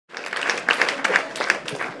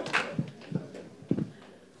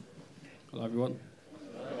everyone.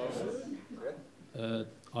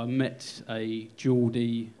 I met a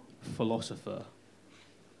Geordie philosopher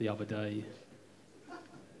the other day.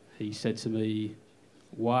 He said to me,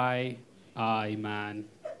 "Why, aye, man."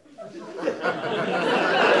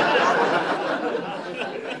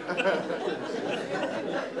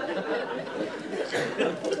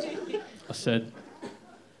 I said,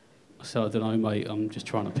 I don't know, mate, I'm just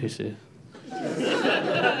trying to piss here.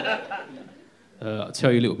 I'll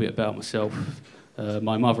tell you a little bit about myself.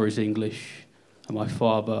 My mother is English and my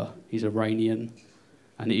father is Iranian,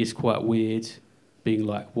 and it is quite weird being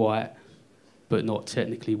like white but not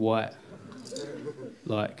technically white.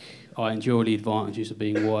 Like, I enjoy the advantages of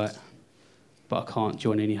being white, but I can't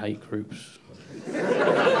join any hate groups.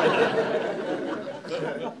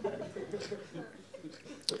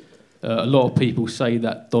 A lot of people say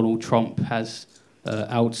that Donald Trump has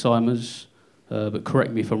Alzheimer's, but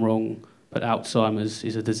correct me if I'm wrong, but Alzheimer's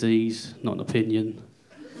is a disease, not an opinion.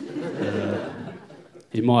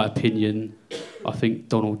 In my opinion, I think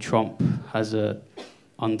Donald Trump has a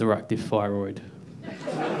underactive thyroid.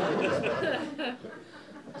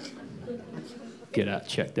 Get that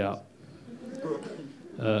checked out.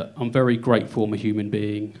 I'm very grateful I'm a human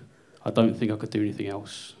being. I don't think I could do anything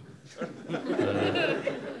else.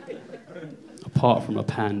 Apart from a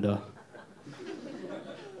panda.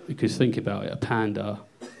 Because think about it, a panda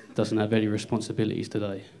doesn't have any responsibilities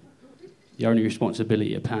today. The only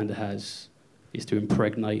responsibility a panda has is to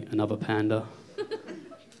impregnate another panda.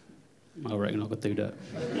 I reckon I could do that.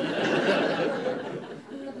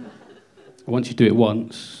 Once you do it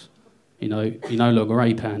once, you're no longer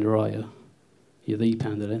a panda, are you? You're the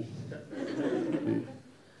panda then.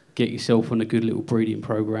 Get yourself on a good little breeding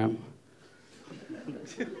program.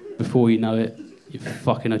 Before you know it, you're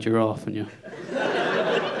fucking a giraffe, aren't you?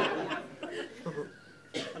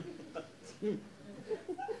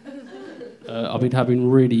 I've been having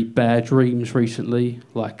really bad dreams recently,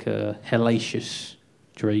 like hellacious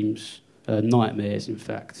dreams, nightmares in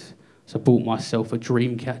fact. So I bought myself a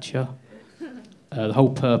dream catcher. The whole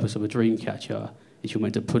purpose of a dream catcher is you're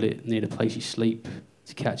meant to put it near the place you sleep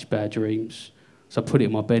to catch bad dreams. So I put it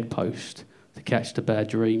in my bedpost to catch the bad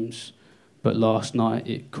dreams, but last night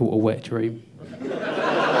it caught a wet dream.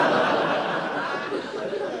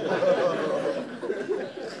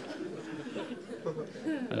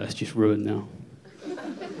 It's just ruined now.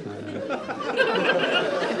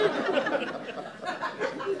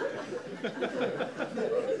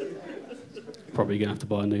 Probably going to have to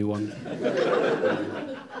buy a new one.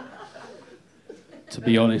 To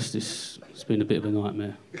be honest, it's been a bit of a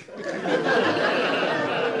nightmare.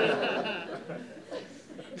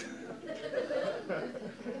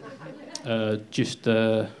 Just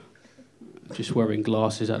wearing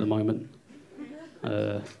glasses at the moment.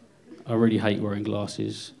 I really hate wearing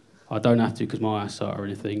glasses. I don't have to because my eyesight or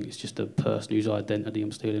anything. It's just a person whose identity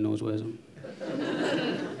I'm stealing always wears them.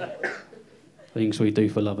 Things we do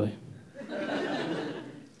for love,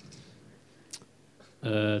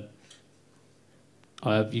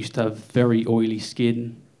 I used to have very oily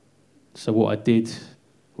skin, so what I did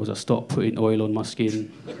was I stopped putting oil on my skin.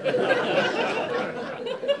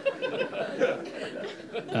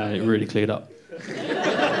 And it really cleared up.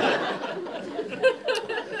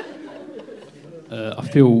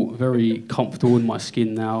 I feel very comfortable in my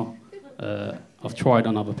skin now. I've tried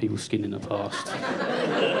on other people's skin in the past.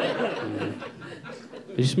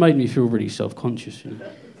 It just made me feel really self-conscious,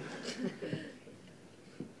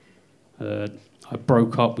 I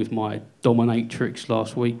broke up with my dominatrix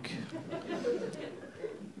last week.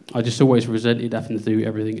 I just always resented having to do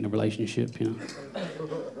everything in a relationship,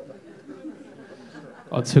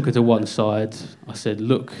 I took her to one side. I said,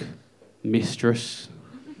 "Look, mistress,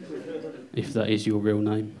 if that is your real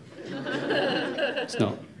name." It's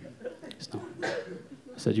not. It's not.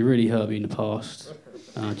 I said, "You really hurt me in the past,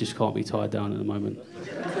 and I just can't be tied down at the moment."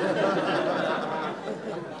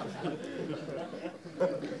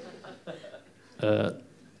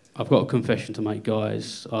 I've got a confession to make,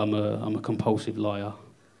 guys. I'm a compulsive liar.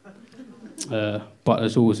 But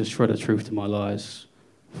there's always a shred of truth to my lies.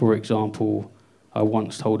 For example, I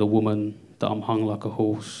once told a woman that I'm hung like a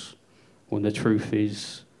horse, when the truth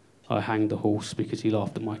is I hanged a horse because he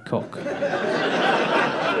laughed at my cock.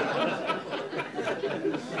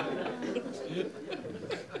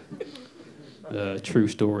 True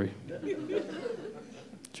story.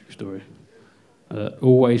 True story.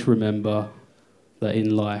 Always remember that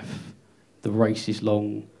in life, the race is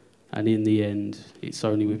long, and in the end, it's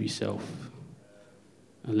only with yourself.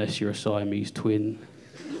 Unless you're a Siamese twin.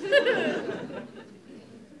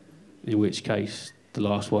 In which case, the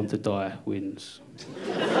last one to die wins.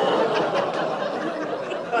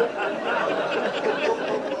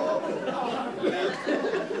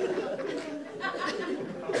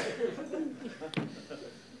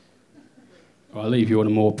 I'll leave you on a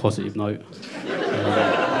more positive note.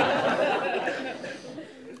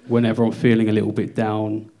 Whenever I'm feeling a little bit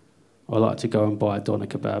down, I like to go and buy a doner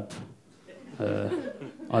kebab.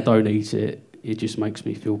 I don't eat it. It just makes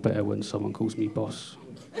me feel better when someone calls me boss.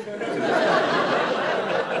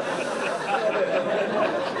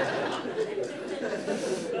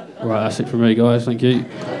 Right, that's it from me, guys. Thank you.